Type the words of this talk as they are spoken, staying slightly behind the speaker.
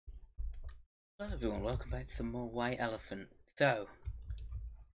Hello everyone, welcome back to some more White Elephant. So,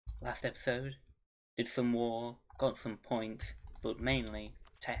 last episode, did some war, got some points, but mainly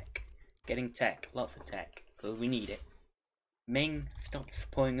tech. Getting tech, lots of tech, because we need it. Ming stopped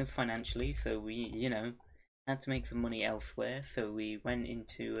supporting us financially, so we, had to make some money elsewhere, so we went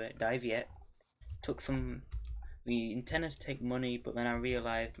into Diviet, we intended to take money, but then I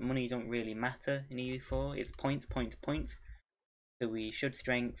realised money don't really matter in EU4, it's points, points, points. So we showed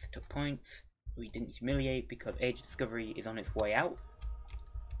strength, took points. We didn't humiliate because Age of Discovery is on its way out.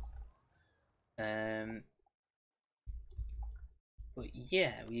 But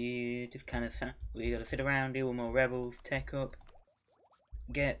yeah, we just kind of we gotta sit around, deal with more rebels, tech up,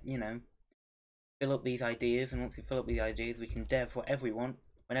 get, fill up these ideas, and once we fill up these ideas, we can dev whatever we want,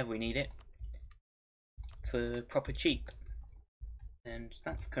 whenever we need it, for proper cheap. And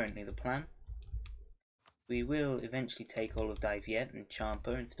that's currently the plan. We will eventually take all of Diviet and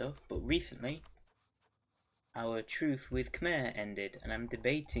Champa and stuff, but recently our truce with Khmer ended, and I'm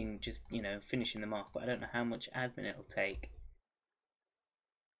debating just, finishing them off, but I don't know how much admin it'll take.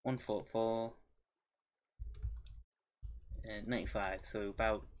 144, 95, so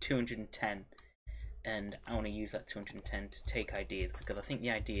about 210, and I want to use that 210 to take ideas, because I think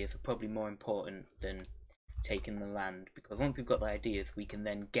the ideas are probably more important than taking the land, because once we've got the ideas, we can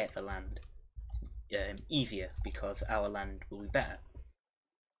then get the land easier, because our land will be better.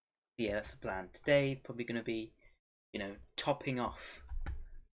 Yeah, that's the plan. Today, probably going to be, topping off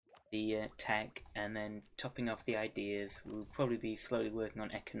the tech and then topping off the ideas. We'll probably be slowly working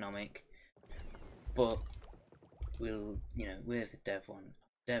on economic, but we'll, where's the dev one?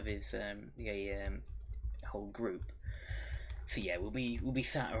 Dev is a whole group. So yeah, we'll be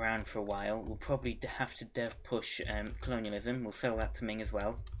sat around for a while. We'll probably have to dev push colonialism. We'll sell that to Ming as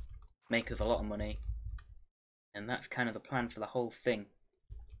well, make us a lot of money, and that's kind of the plan for the whole thing.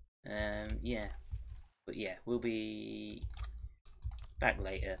 Yeah, but yeah, we'll be back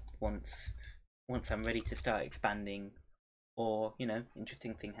later once I'm ready to start expanding, or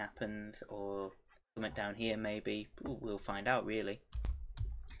interesting thing happens, or something down here maybe. We'll find out really.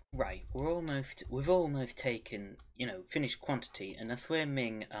 Right, we've almost taken, finished quantity, and I swear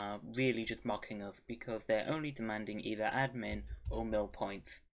Ming are really just mocking us because they're only demanding either admin or mill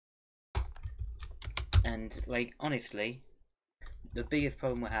points. And like honestly, the biggest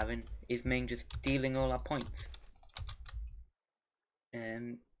problem we're having is Ming just stealing all our points.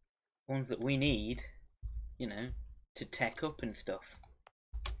 Ones that we need, to tech up and stuff.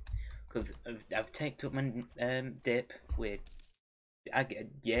 Because I've teched up my dip with,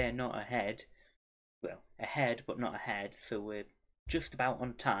 not ahead. Well, ahead, but not ahead, so we're just about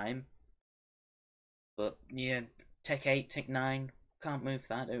on time. But yeah, Tech 8, Tech 9, can't move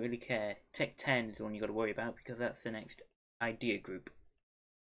that, don't really care. Tech 10 is the one you got to worry about because that's the next idea group.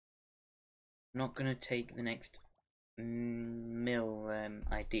 I'm not going to take the next mill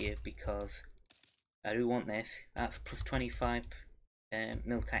idea because I do want this. That's plus 25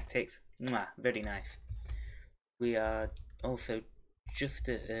 mill tactics. Mwah, very nice. We are also just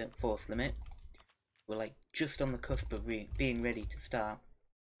at force limit. We're like just on the cusp of being ready to start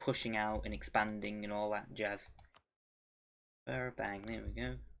pushing out and expanding and all that jazz. Bang, there we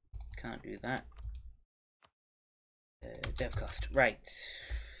go. Can't do that. Dev cost, right.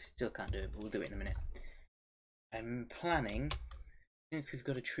 Still can't do it, but we'll do it in a minute. I'm planning, since we've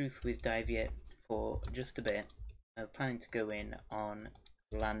got a truce with Diviet for just a bit, I'm planning to go in on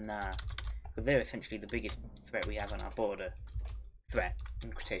Lanna, because they're essentially the biggest threat we have on our border. Threat,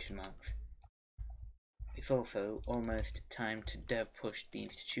 in quotation marks. It's also almost time to dev push the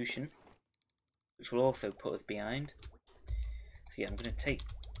institution, which will also put us behind. So yeah, I'm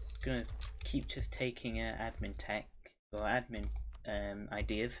gonna keep just taking admin tech or admin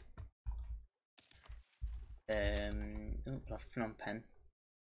ideas. Oh, lost Phnom Penh.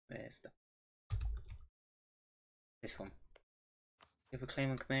 Where's that? This one. Do we have a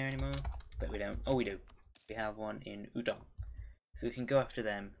claim on Khmer anymore? Bet we don't. Oh, we do. We have one in Udon. So we can go after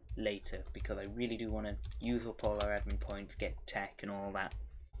them later because I really do want to use up all our admin points, get tech and all that.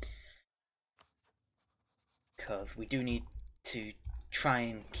 Because we do need to try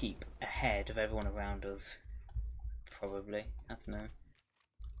and keep ahead of everyone around us. Probably. I don't know.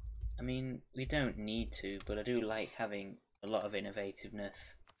 I mean, we don't need to, but I do like having a lot of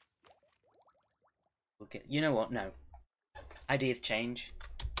innovativeness. We'll get. You know what? No. Ideas change.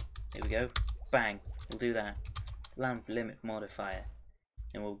 There we go. Bang. We'll do that. Land limit modifier.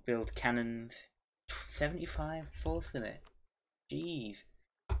 And we'll build cannons. 75 force limit. Jeez.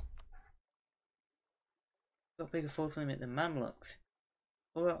 Got bigger force limit than Mamluks.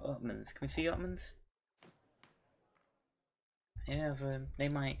 What about Ottomans? Can we see Ottomans? they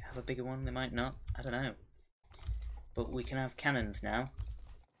might have a bigger one, they might not, I don't know. But we can have cannons now.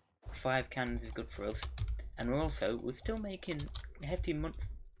 5 cannons is good for us. And we're still making a hefty amount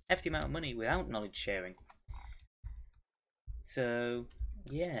of money without knowledge sharing. So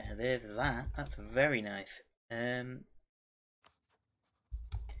yeah, there's that. That's very nice. So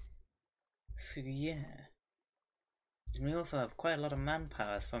yeah. And we also have quite a lot of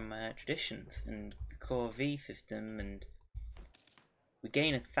manpower from traditions and the core V system, and we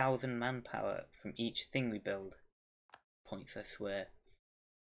gain 1,000 manpower from each thing we build. Points, I swear.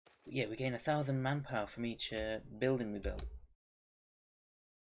 But yeah, we gain 1,000 manpower from each building we build.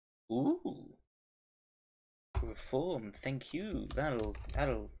 Ooh, reform. Thank you. That'll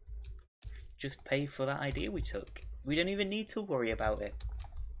just pay for that idea we took. We don't even need to worry about it.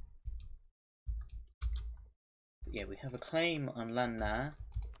 But yeah, we have a claim on land now.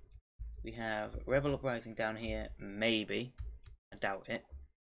 We have rebel uprising down here. Maybe. I doubt it.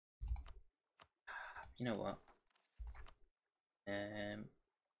 You know what?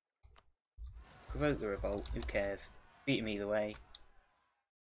 Provoke the revolt. Who cares? Beat him either way.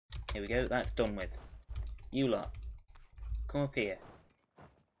 Here we go. That's done with. You lot, come up here.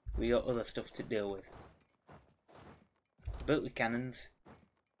 We got other stuff to deal with. Built with cannons.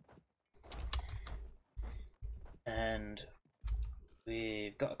 And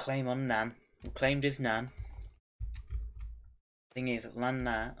we've got a claim on Nan. We claimed his Nan. Thing is,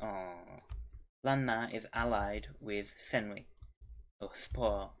 Lanna is allied with Senwi, or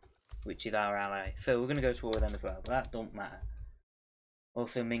Spore, which is our ally. So we're going to go to war with them as well, but that don't matter.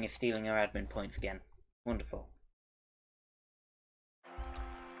 Also, Ming is stealing our admin points again. Wonderful.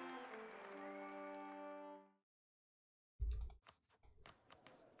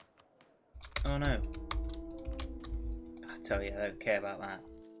 Oh no. I tell you, I don't care about that.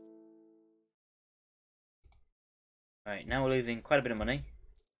 Right, now we're losing quite a bit of money.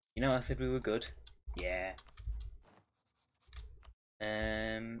 You know I said we were good? Yeah.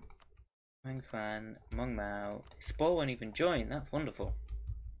 Meng Fan, Meng Mao. Spore won't even join, that's wonderful.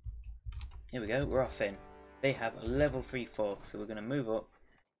 Here we go, we're off in. They have a level 3 force, so we're going to move up.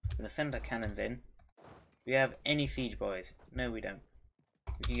 We're going to send our cannons in. Do we have any siege boys? No, we don't.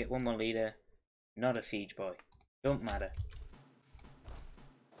 We can get one more leader. Not a siege boy. Don't matter.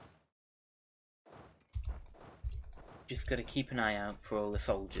 Just got to keep an eye out for all the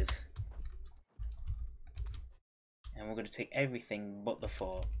soldiers. And we're going to take everything but the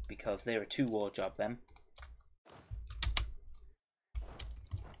 4, because they're a 2-war job then.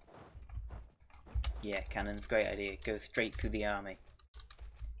 Yeah, cannons, great idea. Go straight through the army.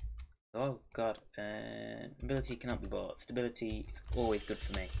 Oh god, ability cannot be bought. Stability is always good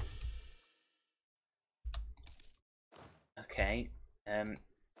for me. Okay,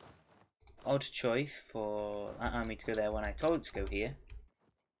 odd choice for that army to go there when I told it to go here.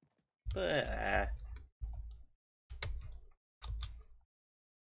 But,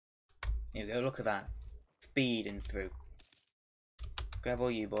 here we go, look at that. Speeding through. Grab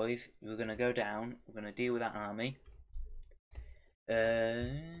all you boys. We're going to go down. We're going to deal with that army.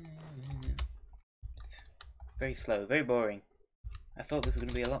 Very slow, very boring. I thought this was going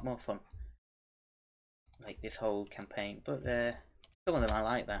to be a lot more fun. Like this whole campaign. But some of them I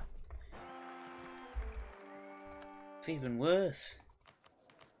like that. It's even worse.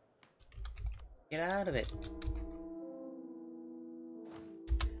 Get out of it.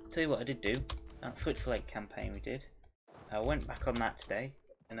 Tell you what I did do. That Switch Lake campaign we did. I went back on that today,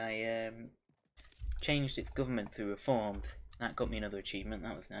 and I changed its government through reforms. That got me another achievement.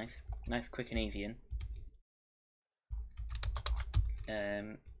 That was nice. Nice, quick and easy in.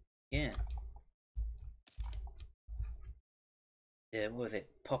 Yeah. Yeah, what was it?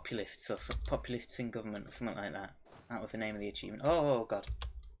 Populists, or Populists in Government, or something like that. That was the name of the achievement. Oh god.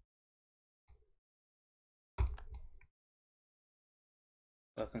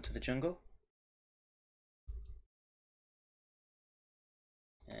 Welcome to the jungle.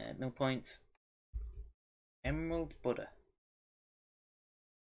 No points. Emerald Buddha.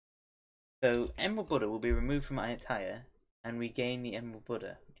 So Emerald Buddha will be removed from my attire, and we gain the Emerald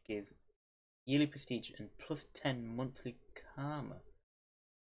Buddha, which gives yearly prestige and plus 10 monthly karma.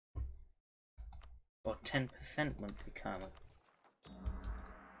 Or 10% monthly karma.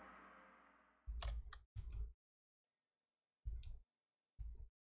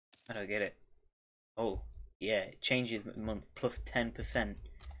 I don't get it. Oh, yeah, it changes month plus 10%.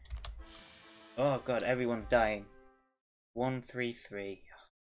 Oh god, everyone's dying. 133.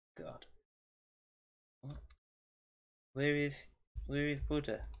 Oh, god. What? Where is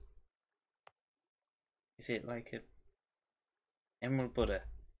Buddha? Is it like a Emerald Buddha?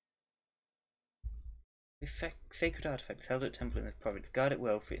 This sacred artifact is held at temple in this province. Guard it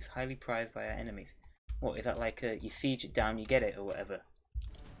well, for it's highly prized by our enemies. What, is that like you siege it down, you get it, or whatever?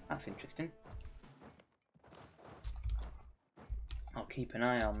 That's interesting. I'll keep an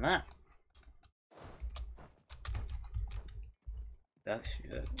eye on that. That's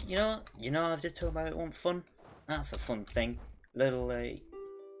you know I was just talking about it wasn't fun. That's a fun thing. Little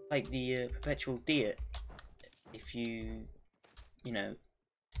like the perpetual diet. If you know,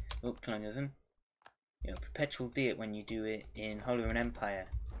 colonialism. You know, perpetual diet when you do it in Holy Roman Empire.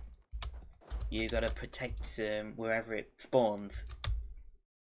 You gotta protect wherever it spawns.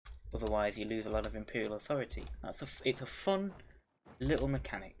 Otherwise, you lose a lot of imperial authority. It's a fun little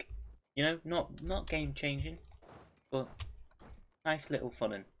mechanic. You know, not game changing, but nice little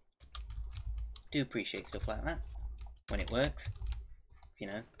funnin'. Do appreciate stuff like that when it works. You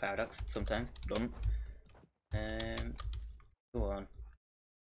know, paradox sometimes doesn't. Go on.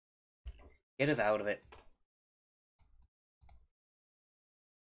 Get us out of it.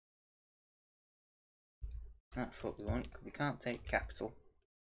 That's what we want. We can't take capital.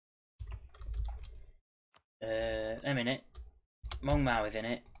 I'm in it. Mong Mao is in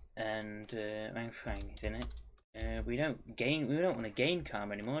it, and Mang Fang is in it. We don't want to gain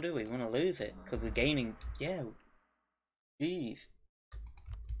karma anymore, do we? We want to lose it because we're gaining. Yeah. Jeez.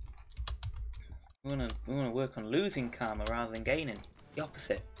 We want to work on losing karma rather than gaining. The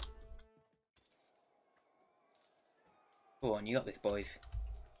opposite. Go on, you got this, boys.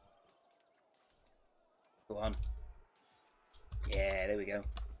 Go on. Yeah, there we go.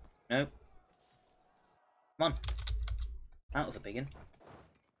 Nope. Come on. That was a big one.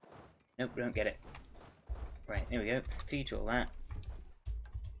 Nope, we don't get it. Right, there we go. Siege all that.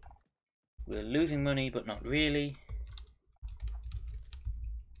 We're losing money, but not really.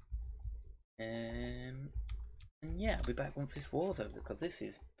 And yeah, I'll be back once this war's over, because this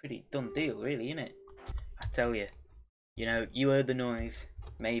is a pretty done deal, really, isn't it? I tell you. You know, you heard the noise,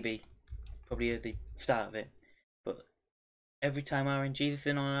 maybe. Probably heard the start of it. But every time RNG is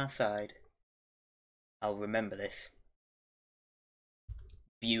in on our side, I'll remember this.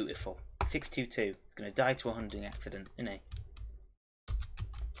 Beautiful. 622. Gonna die to a hunting accident, isn't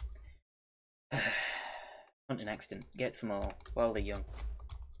he? Hunting accident. Get some more while they're young.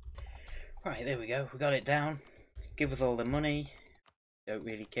 Right, there we go. We got it down. Give us all the money. Don't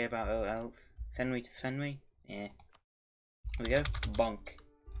really care about all else. Send me to send me. Yeah. There we go. Bonk.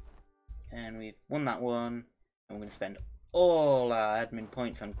 And we've won that one. And we're going to spend all our admin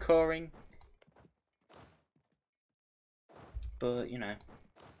points on coring. But, you know.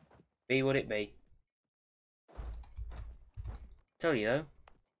 Be what it be. Tell you though.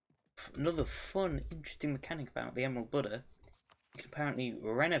 Another fun, interesting mechanic about the Emerald Buddha. You can apparently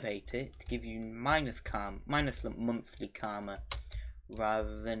renovate it to give you minus monthly karma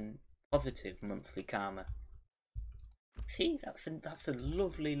rather than positive monthly karma. See, that's a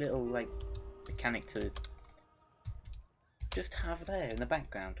lovely little like mechanic to just have there in the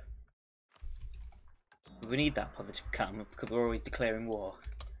background. We need that positive karma because we're always declaring war.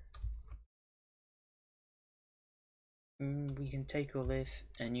 We can take all this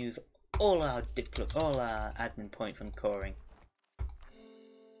and use all our admin points on coring.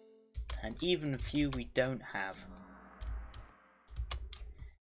 And even a few we don't have.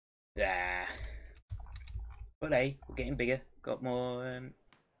 There. But hey, we're getting bigger. Got more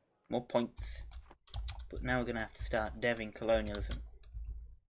points. But now we're gonna have to start deving colonialism.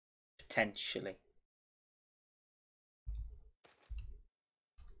 Potentially.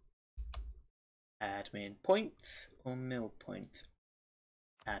 Admin points or mill points?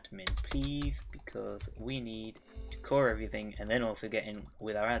 Admin, please, because we need to core everything and then also get in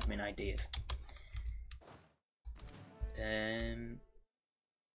with our admin ideas.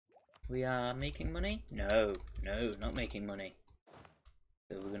 We are making money? No, not making money.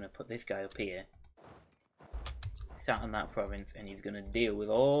 So we're going to put this guy up here. Start on that province and he's going to deal with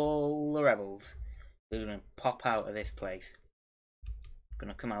all the rebels. They're going to pop out of this place.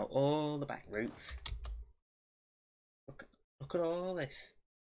 Going to come out all the back routes. Look at all this.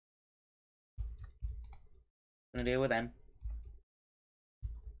 Gonna deal with them.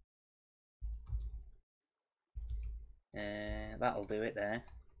 That'll do it there.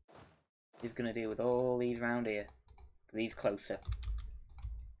 He's gonna deal with all these round here. These closer.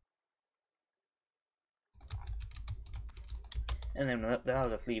 And then I'll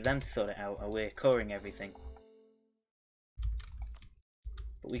just leave them to sort it out while we're coring everything.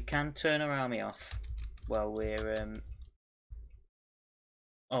 But we can turn our army off while we're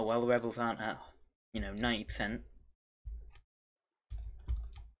while the rebels aren't at 90%.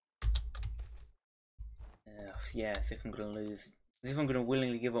 Yeah, if I'm gonna lose, if I'm gonna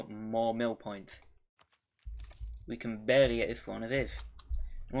willingly give up more mill points, We can barely get this one as is.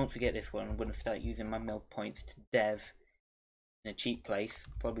 And once we get this one, I'm going to start using my mill points to dev in a cheap place,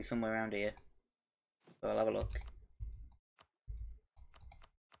 probably somewhere around here. So I'll have a look.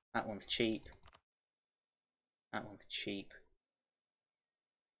 That one's cheap. That one's cheap.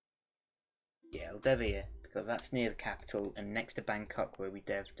 Yeah, I'll dev here because that's near the capital and next to Bangkok where we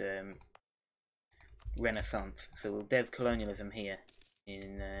dev'd Renaissance. So we'll dev colonialism here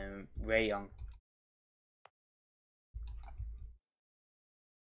in Rayong.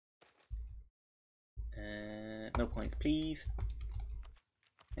 No points, please.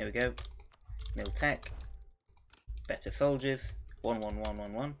 There we go. Mill tech. Better soldiers.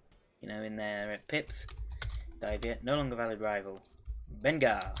 11111. You know, in there at Pips. Died yet. No longer valid rival.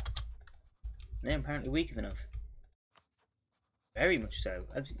 Bengal. They're apparently weaker than us. Very much so.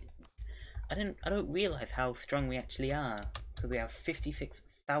 I don't realise how strong we actually are because we have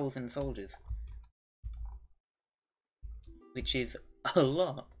 56,000 soldiers, which is a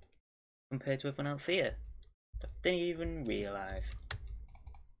lot compared to everyone else here. I didn't even realise.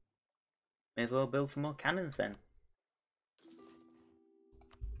 May as well build some more cannons then.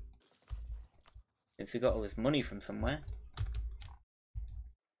 Since we got all this money from somewhere.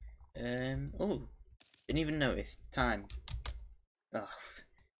 Oh, didn't even notice. Time. Oh,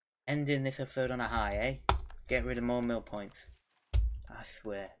 ending this episode on a high, eh? Get rid of more mill points. I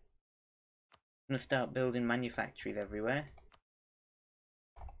swear. I'm gonna start building manufactories everywhere.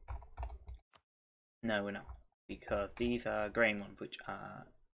 No, we're not. Because these are grain ones, which are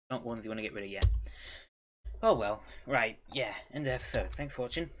not ones you want to get rid of yet. Oh well. Right, yeah, end the episode. Thanks for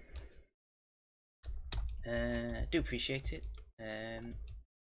watching. I do appreciate it.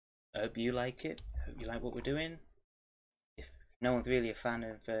 I hope you like it. I hope you like what we're doing. If no one's really a fan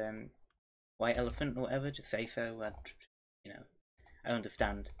of White Elephant or whatever, just say so. You know, I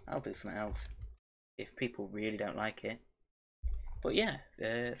understand. I'll do something else if people really don't like it. But yeah,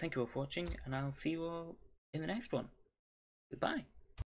 thank you all for watching, and I'll see you all in the next one. Goodbye.